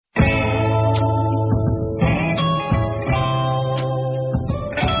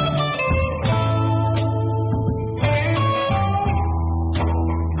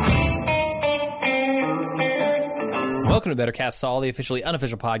welcome to Better Cast Saul, the officially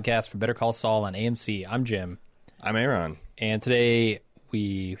unofficial podcast for Better Call Saul on AMC. I'm Jim. I'm Aaron. And today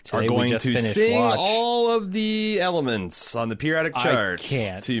we just to finished sing watch. all of the elements on the periodic charts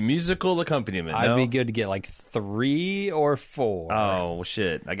can't. to musical accompaniment. I'd No? be good to get like 3 or 4. Oh, well,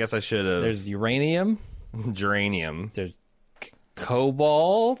 shit. I guess I should have. There's uranium, geranium, there's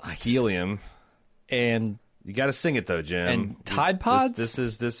cobalt, helium. and You got to sing it though, Jim. And Tide Pods? This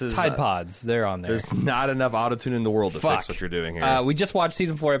is Tide Pods. They're on there. There's not enough autotune in the world to fix what you're doing here. We just watched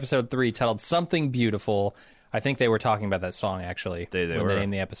season 4, episode 3, titled "Something Beautiful." I think they were talking about that song actually They when were. they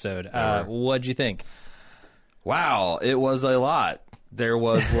named the episode. were. What'd you think? Wow, it was a lot. There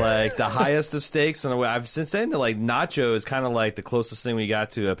was like the highest of stakes, and I've since saying that like Nacho is kind of like the closest thing we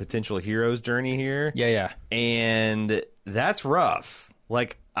got to a potential hero's journey here. Yeah. And that's rough.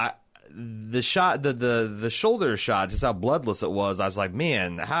 Like the shot, the shoulder shot, just how bloodless it was. I was like,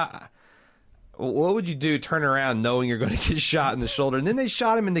 man, what would you do? Turn around knowing you're going to get shot in the shoulder, and then they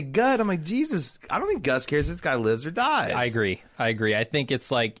shot him in the gut. I'm like, Jesus, I don't think Gus cares if this guy lives or dies. I agree. I think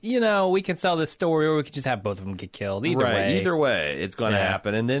it's like, we can sell this story, or we could just have both of them get killed. Either way, it's going to Yeah.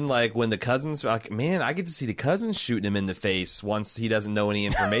 happen. And then, like, when the cousins, like, man, I get to see the cousins shooting him in the face once he doesn't know any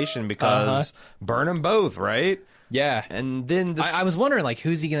information because burn them both, right? Yeah. And then I was wondering, like,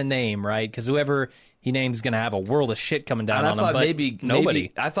 who's he going to name, right? Because whoever he names is going to have a world of shit coming down and I on thought him, but maybe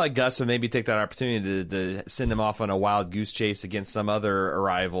nobody. I thought Gus would maybe take that opportunity to send him off on a wild goose chase against some other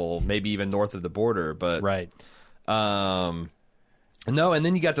arrival, maybe even north of the border. But Right. no, and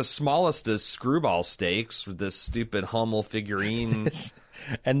then you got the smallest of screwball stakes with this stupid Hummel figurine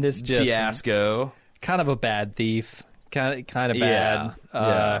And this just fiasco. kind of a bad thief. Kind of Yeah.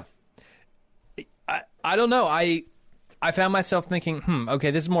 bad. I don't know. I found myself thinking, okay,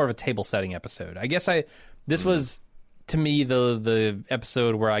 this is more of a table setting episode. I guess this was to me the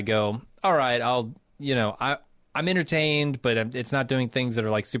episode where I go, all right, I'm entertained, but it's not doing things that are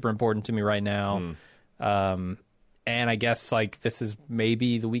like super important to me right now. And I guess like this is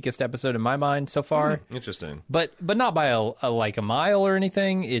maybe the weakest episode in my mind so far. Interesting. But not by a mile or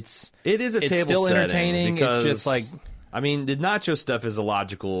anything. It is a it's table still setting entertaining. because, It's just like, I mean, the Nacho stuff is a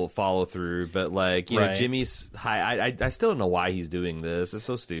logical follow through, but like you know, Right. Jimmy's. I still don't know why he's doing this. It's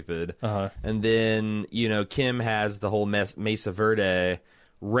so stupid. Uh-huh. And then Kim has the whole Mesa Verde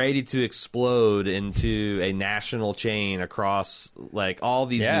ready to explode into a national chain across like all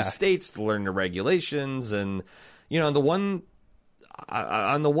these new states to learn the regulations, and on the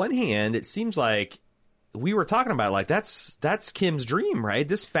one hand, it seems like we were talking about like that's Kim's dream, right?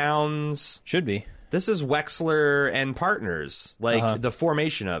 should be. This is Wexler and Partners, like the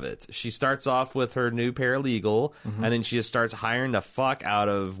formation of it. She starts off with her new paralegal, and then she just starts hiring the fuck out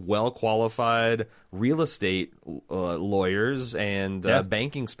of well-qualified real estate lawyers and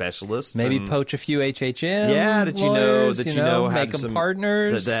banking specialists. Maybe and, poach a few HHM. yeah, that lawyers, had make them some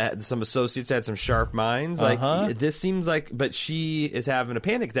partners. That some associates had some sharp minds. Like this seems like, but she is having a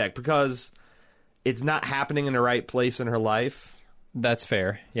panic attack because it's not happening in the right place in her life. That's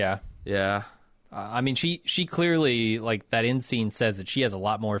fair. Yeah. Yeah. I mean, she clearly, like, that end scene says that she has a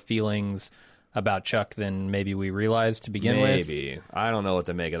lot more feelings about Chuck than maybe we realized to begin with. Maybe. I don't know what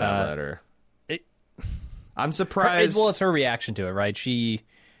to make of that letter. I'm surprised. Well, it's her reaction to it, right?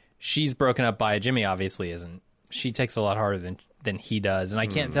 She's broken up by Jimmy, obviously isn't. She takes it a lot harder than he does. And I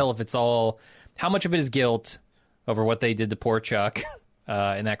can't tell if it's all... How much of it is guilt over what they did to poor Chuck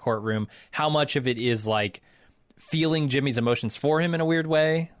in that courtroom? How much of it is, like, feeling Jimmy's emotions for him in a weird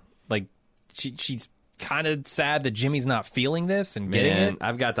way? Like... She's kind of sad that Jimmy's not feeling this and getting it.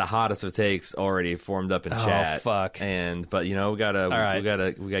 I've got the hottest of takes already formed up in chat. Oh, fuck. But we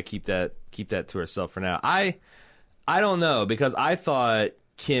gotta keep that to ourselves for now. I don't know, because I thought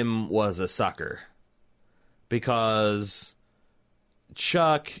Kim was a sucker because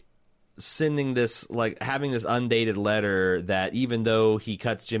Chuck sending this, like, having this undated letter that even though he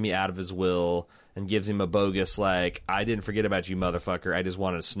cuts Jimmy out of his will and gives him a bogus, like, I didn't forget about you, motherfucker, I just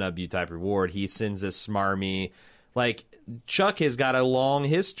wanted to snub you type reward, he sends this smarmy, like, Chuck has got a long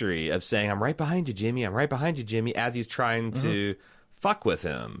history of saying, I'm right behind you, Jimmy, I'm right behind you, Jimmy, as he's trying to fuck with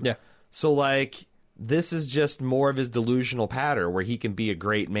him. Yeah. So, like, this is just more of his delusional pattern where he can be a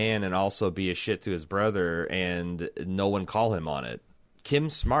great man and also be a shit to his brother and no one call him on it.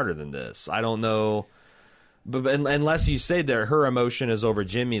 Kim's smarter than this. I don't know... But unless you say that her emotion is over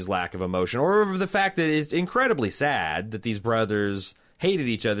Jimmy's lack of emotion, or over the fact that it's incredibly sad that these brothers hated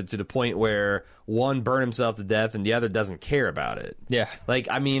each other to the point where one burned himself to death and the other doesn't care about it. Yeah. Like,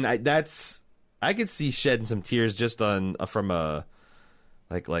 I mean, I could see shedding some tears just on from a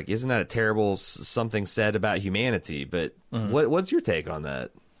like isn't that a terrible something said about humanity? But what's your take on that?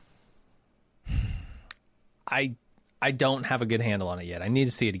 I don't have a good handle on it yet. I need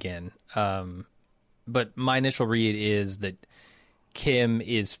to see it again. But my initial read is that Kim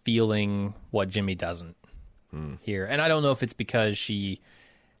is feeling what Jimmy doesn't here. And I don't know if it's because she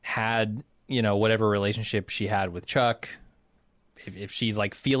had, whatever relationship she had with Chuck, if she's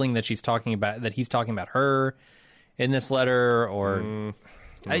like feeling that he's talking about her in this letter, or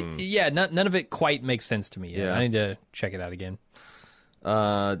none of it quite makes sense to me yet. Yeah. I need to check it out again.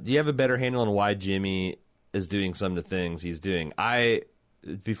 Do you have a better handle on why Jimmy is doing some of the things he's doing?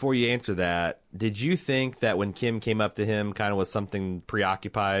 Before you answer that, did you think that when Kim came up to him kind of with something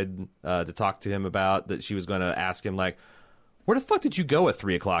preoccupied to talk to him about, that she was going to ask him, like, where the fuck did you go at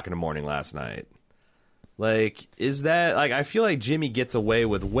 3 o'clock in the morning last night? Like, is that, like, I feel like Jimmy gets away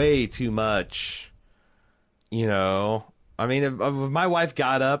with way too much, I mean, if my wife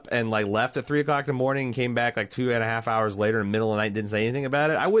got up and, like, left at 3 o'clock in the morning and came back, like, 2.5 hours later in the middle of the night and didn't say anything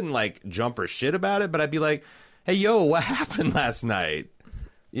about it, I wouldn't, like, jump or shit about it, but I'd be like, hey, yo, what happened last night?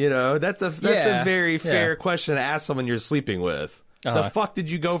 That's a very fair question to ask someone you're sleeping with. The fuck did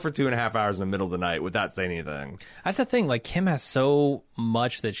you go for 2.5 hours in the middle of the night without saying anything? That's the thing. Like, Kim has so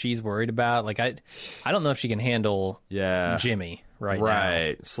much that she's worried about. Like, I don't know if she can handle Jimmy right now.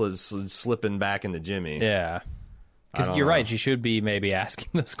 Right. Slipping back into Jimmy. Yeah. Because you're right. She should be maybe asking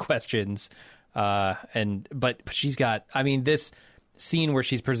those questions. But she's got, I mean, this scene where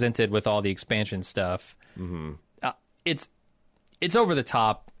she's presented with all the expansion stuff, it's over the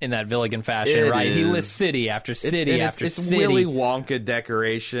top in that Villigan fashion, right? He lists city after city after it's city. Willy Wonka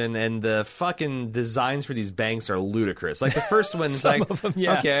decoration, and the fucking designs for these banks are ludicrous. Like, the first one's like, of them,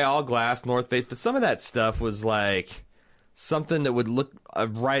 yeah. Okay, all glass, North Face, but some of that stuff was like something that would look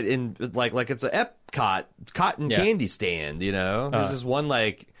right in, like it's a Epcot cotton candy stand, There's this one,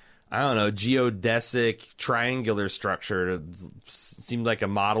 like, I don't know, geodesic triangular structure. It seemed like a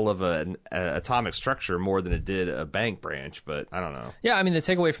model of an atomic structure more than it did a bank branch, but I don't know. Yeah, I mean, the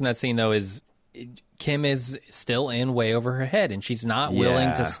takeaway from that scene, though, is Kim is still in way over her head, and she's not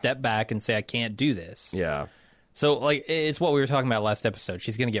willing to step back and say, I can't do this. Yeah. So, like, it's what we were talking about last episode.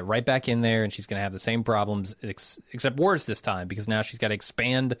 She's going to get right back in there, and she's going to have the same problems, except worse this time, because now she's got to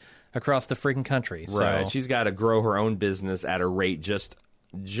expand across the freaking country. Right. So, She's got to grow her own business at a rate just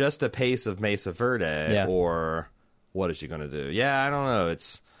a pace of Mesa Verde, or what is she going to do? Yeah, I don't know.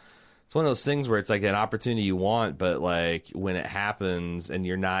 It's one of those things where it's like an opportunity you want, but like when it happens and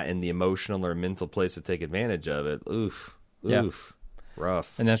you're not in the emotional or mental place to take advantage of it, oof,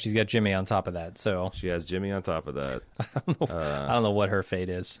 rough. And now she's got Jimmy on top of that. So she has Jimmy on top of that. I don't know what her fate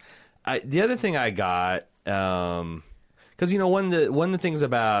is. The other thing I got, because one of the things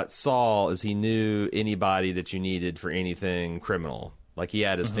about Saul is he knew anybody that you needed for anything criminal. Like, he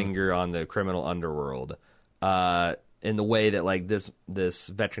had his finger on the criminal underworld, in the way that, like, this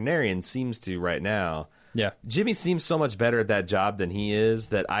veterinarian seems to right now. Yeah, Jimmy seems so much better at that job than he is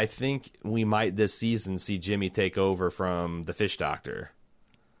that I think we might this season see Jimmy take over from the fish doctor.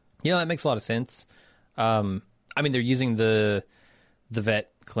 Yeah, that makes a lot of sense. I mean, they're using the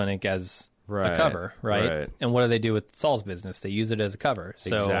vet clinic as a cover, right? And what do they do with Saul's business? They use it as a cover.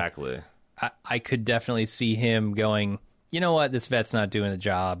 So exactly. I could definitely see him going, you know what, this vet's not doing the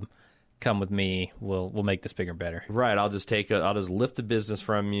job. Come with me. We'll make this bigger and better. Right. I'll just lift the business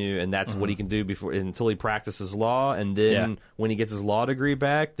from you, and that's what he can do until he practices law, and then when he gets his law degree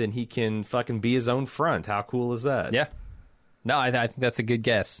back, then he can fucking be his own front. How cool is that? Yeah. No, I think that's a good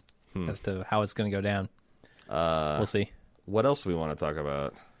guess as to how it's going to go down. We'll see. What else do we want to talk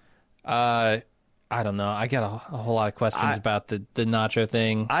about? I don't know. I got a whole lot of questions about the Nacho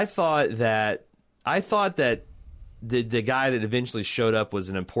thing. I thought that the guy that eventually showed up was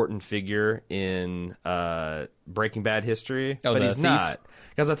an important figure in Breaking Bad history, but he's not.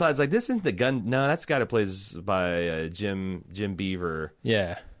 Because I thought, it's like, this isn't the gun. No, that's the guy that plays by Jim Beaver.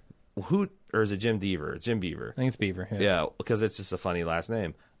 Yeah. Or is it Jim Deaver? It's Jim Beaver. I think it's Beaver. Yeah, because it's just a funny last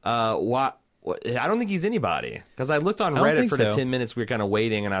name. I don't think he's anybody. Because I looked on Reddit for the 10 minutes we were kind of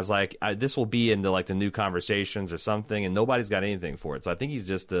waiting, and I was like, this will be into like the new conversations or something, and nobody's got anything for it. So I think he's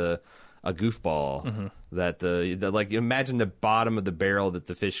just a goofball that like, imagine the bottom of the barrel that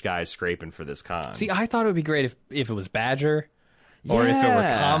the fish guy is scraping for this con. See, I thought it would be great if it was Badger, or if it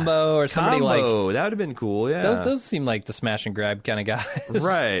were Combo or somebody like that would have been cool. Yeah, those seem like the smash and grab kind of guys.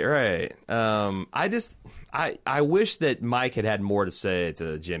 Right. I wish that Mike had more to say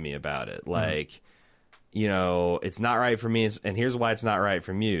to Jimmy about it. Like, it's not right for me, and here's why it's not right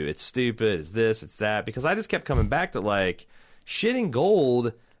from you. It's stupid. It's this. It's that. Because I just kept coming back to, like, shitting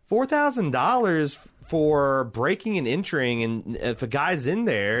gold. $4,000 for breaking and entering, and if a guy's in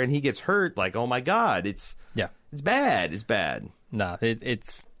there and he gets hurt, like, oh my god, it's bad. It's bad. No,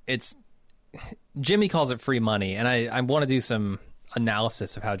 it's Jimmy calls it free money, and I want to do some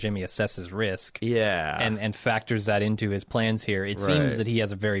analysis of how Jimmy assesses risk. Yeah. And factors that into his plans here. It seems that he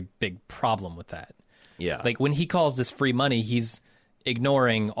has a very big problem with that. Yeah. Like, when he calls this free money, he's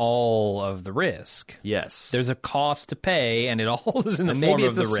ignoring all of the risk. Yes. There's a cost to pay, and it all is in the and form maybe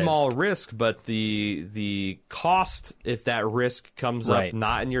of it's the a risk. small risk, but the cost, if that risk comes up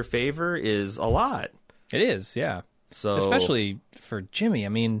not in your favor, is a lot. It is, yeah. So especially for Jimmy. I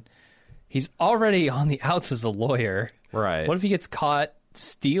mean, he's already on the outs as a lawyer. Right. What if he gets caught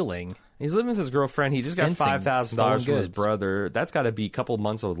stealing? He's living with his girlfriend. He just got Fencing, $5,000 from his goods. brother. That's got to be a couple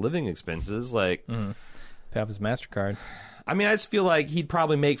months of living expenses. Like, Pay off his MasterCard. I mean, I just feel like he'd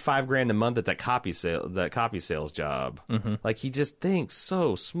probably make $5,000 a month at that copy sales job. Like, he just thinks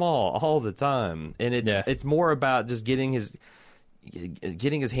so small all the time, and it's more about just getting his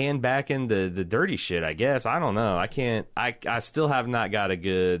hand back in the dirty shit. I guess I don't know. I still have not got a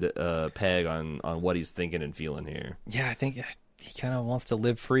good peg on what he's thinking and feeling here. Yeah, I think he kind of wants to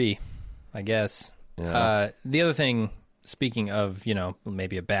live free, I guess. Yeah. The other thing, speaking of,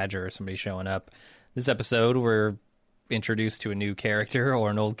 maybe a badger or somebody showing up, this episode we're introduced to a new character, or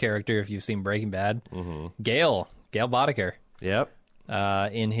an old character if you've seen Breaking Bad. Gale Boddicker. Yep.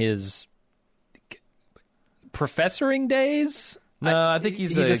 In his professoring days. No, I think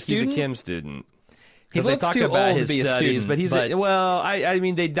he's a student? Chem student. He They looks talk too about old his to be a studies, student, but he's but- I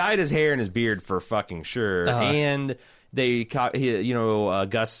mean, they dyed his hair and his beard for fucking sure, and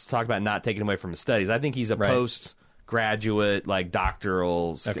Gus talked about not taking away from his studies. I think he's a postgraduate, like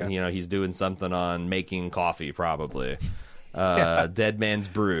doctoral. Okay. He's doing something on making coffee, probably. Dead Man's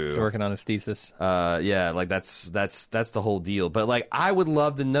Brew. He's working on his thesis. Like that's the whole deal. But like, I would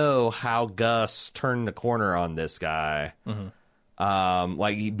love to know how Gus turned the corner on this guy.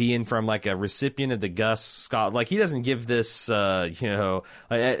 Like being from like a recipient of the Gus Scott, like he doesn't give this, every time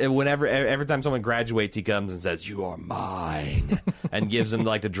someone graduates, he comes and says, "You are mine," and gives him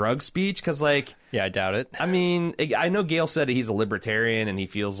like the drug speech. Cause like, Yeah, I doubt it. I mean, I know Gale said he's a libertarian and he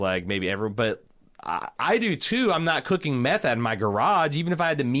feels like maybe everyone, but I do too. I'm not cooking meth out in my garage, even if I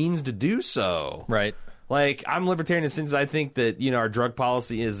had the means to do so. Right. Like, I'm libertarian in the sense I think that, our drug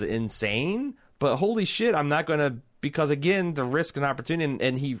policy is insane, but holy shit, I'm not going to, because again, the risk and opportunity,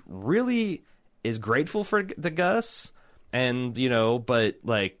 and he really is grateful for the Gus, and, but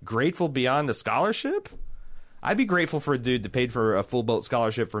like grateful beyond the scholarship. I'd be grateful for a dude that paid for a full boat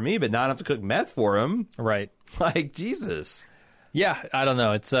scholarship for me, but not enough to cook meth for him. Right. Like, Jesus. Yeah, I don't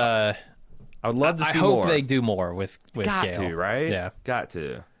know. It's I would love to see I hope more. they do more with Got Gale. to, right? Yeah. Got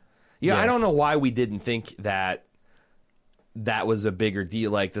to. Yeah, I don't know why we didn't think that was a bigger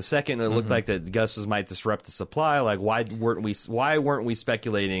deal. Like the second it looked like that Gus's might disrupt the supply, like why weren't we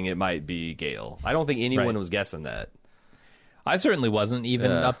speculating it might be Gale? I don't think anyone was guessing that. I certainly wasn't,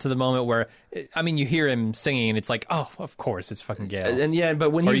 even up to the moment where, I mean, you hear him singing and it's like, oh, of course, it's fucking Gale. And yeah, but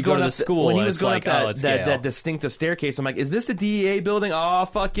when Or he was you go going to up the school when he and was it's going like, up oh, it's that Gale. distinctive staircase, I'm like, is this the DEA building? Oh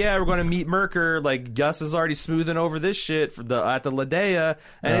fuck yeah, we're going to meet Merker. Like Gus is already smoothing over this shit at the Ladea,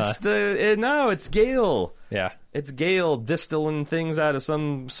 and it's Gale. Yeah. It's Gale distilling things out of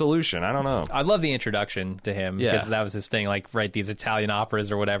some solution. I don't know. I love the introduction to him because that was his thing, like write these Italian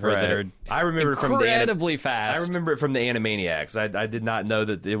operas or whatever that are I remember incredibly fast. I remember it from the Animaniacs. I did not know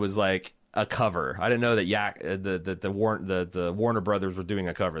that it was like a cover. I didn't know that the Warner Brothers were doing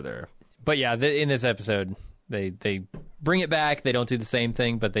a cover there. But yeah, in this episode, they bring it back. They don't do the same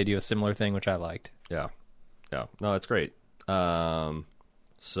thing, but they do a similar thing, which I liked. Yeah. No, it's great.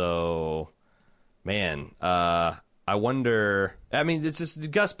 So, man, I wonder. I mean, it's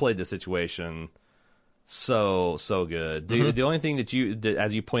just Gus played the situation so good. The only thing that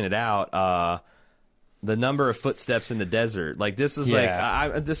as you pointed out, the number of footsteps in the desert, like this is like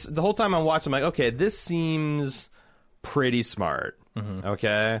the whole time I'm watching, I'm like, okay, this seems pretty smart.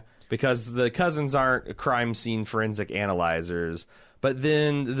 Okay, because the cousins aren't crime scene forensic analyzers. But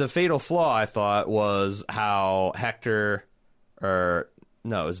then the fatal flaw, I thought, was how Victor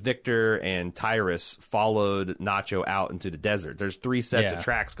and Tyrus followed Nacho out into the desert. There's 3 sets of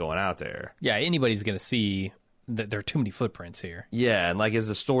tracks going out there. Yeah, anybody's going to see that there are too many footprints here. Yeah, and like is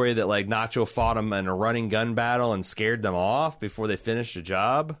the story that like Nacho fought them in a running gun battle and scared them off before they finished the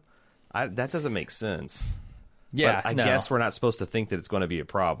job? That doesn't make sense. Yeah, but I guess we're not supposed to think that it's going to be a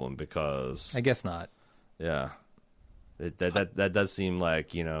problem because I guess not. Yeah. That does seem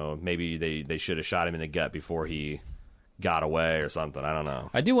like, maybe they should have shot him in the gut before he got away or something. I don't know.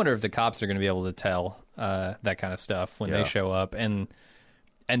 I do wonder if the cops are going to be able to tell that kind of stuff when they show up, and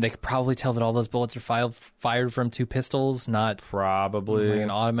they could probably tell that all those bullets are fired from 2 pistols, not probably like an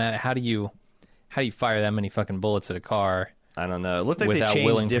automatic. How do you fire that many fucking bullets at a car? I don't know. It looked like without they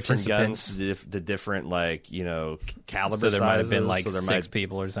willing changed different participants. guns to different, like, caliber So there might have been sizes, like so there six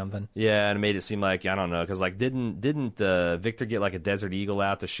people or something. Yeah, and it made it seem like, I don't know, because like didn't Victor get like a Desert Eagle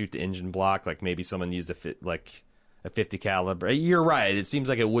out to shoot the engine block? Like maybe someone used a 50 caliber. You're right. It seems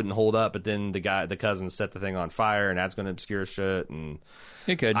like it wouldn't hold up, but then the cousin set the thing on fire, and that's going to obscure shit. And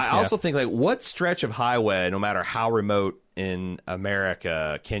It could. I also think, like, what stretch of highway, no matter how remote in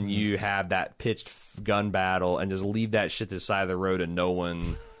America, can you have that pitched gun battle and just leave that shit to the side of the road and no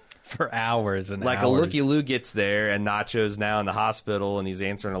one... for hours and like hours. a Looky Lou gets there, and Nacho's now in the hospital, and he's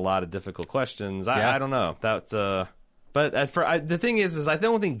answering a lot of difficult questions. I don't know. But the thing is I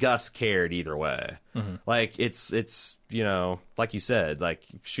don't think Gus cared either way. Mm-hmm. Like it's like you said, like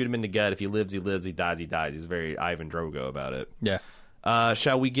shoot him in the gut. If he lives, he lives. He dies, he dies. He's very Ivan Drogo about it. Yeah.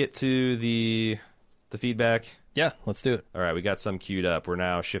 Shall we get to the feedback? Yeah, let's do it. All right, we got some queued up. We're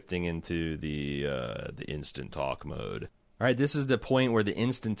now shifting into the instant talk mode. All right, this is the point where the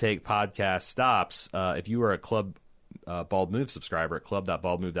Instant Take podcast stops. If you are a Club Bald Move subscriber at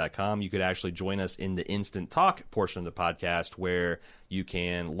club.baldmove.com, you could actually join us in the Instant Talk portion of the podcast, where you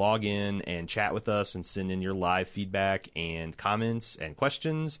can log in and chat with us and send in your live feedback and comments and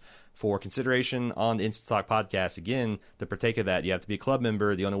questions for consideration on the Instant Talk podcast. Again, to partake of that, you have to be a club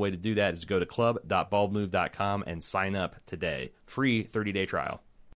member. The only way to do that is to go to club.baldmove.com and sign up today. Free 30-day trial.